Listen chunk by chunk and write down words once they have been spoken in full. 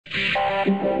Hi,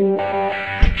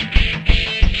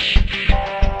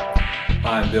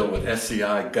 I'm Bill with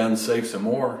SCI Gun Safes and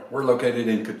More. We're located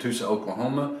in Catoosa,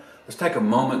 Oklahoma. Let's take a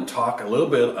moment and talk a little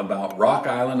bit about Rock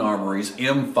Island Armory's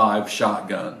M5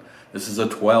 shotgun. This is a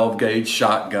 12 gauge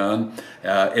shotgun.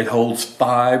 It holds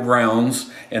 5 rounds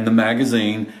in the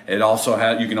magazine. It also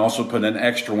you can also put an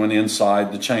extra one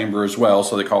inside the chamber as well,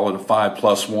 so they call it a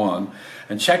 5+1.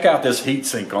 And check out this heat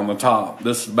sink on the top.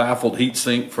 This baffled heat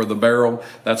sink for the barrel,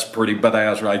 that's pretty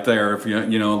badass right there. If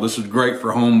you know, this is great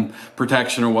for home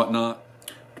protection or whatnot.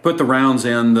 To put the rounds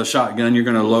in the shotgun, you're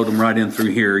gonna load them right in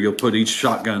through here. You'll put each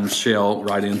shotgun shell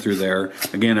right in through there.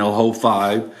 Again, it'll hold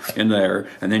 5 in there.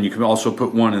 And then you can also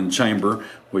put 1 in the chamber,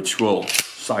 which will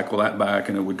cycle that back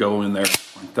and it would go in there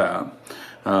like that.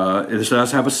 It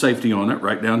does have a safety on it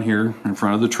right down here in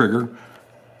front of the trigger.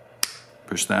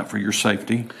 Push that for your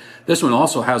safety. This one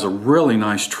also has a really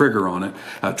nice trigger on it,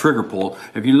 trigger pull.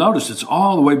 If you notice, it's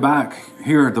all the way back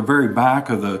here at the very back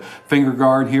of the finger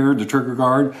guard here, the trigger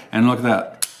guard, and look at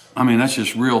that. I mean, that's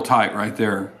just real tight right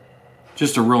there.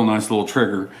 Just a real nice little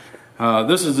trigger.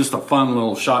 This is just a fun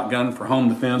little shotgun for home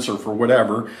defense or for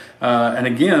whatever. And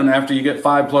again, after you get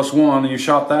 5+1 and you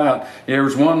shot that,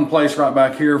 there's one place right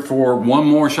back here for 1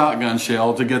 more shotgun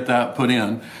shell to get that put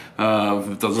in.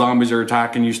 If the zombies are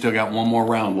attacking, you still got 1 more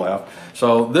round left.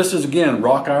 So this is, again,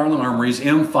 Rock Island Armory's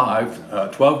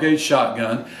M5 12 gauge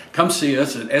shotgun. Come see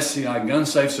us at SCI Gun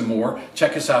Safes and More.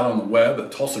 Check us out on the web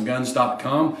at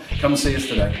tulsaguns.com. Come see us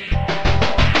today.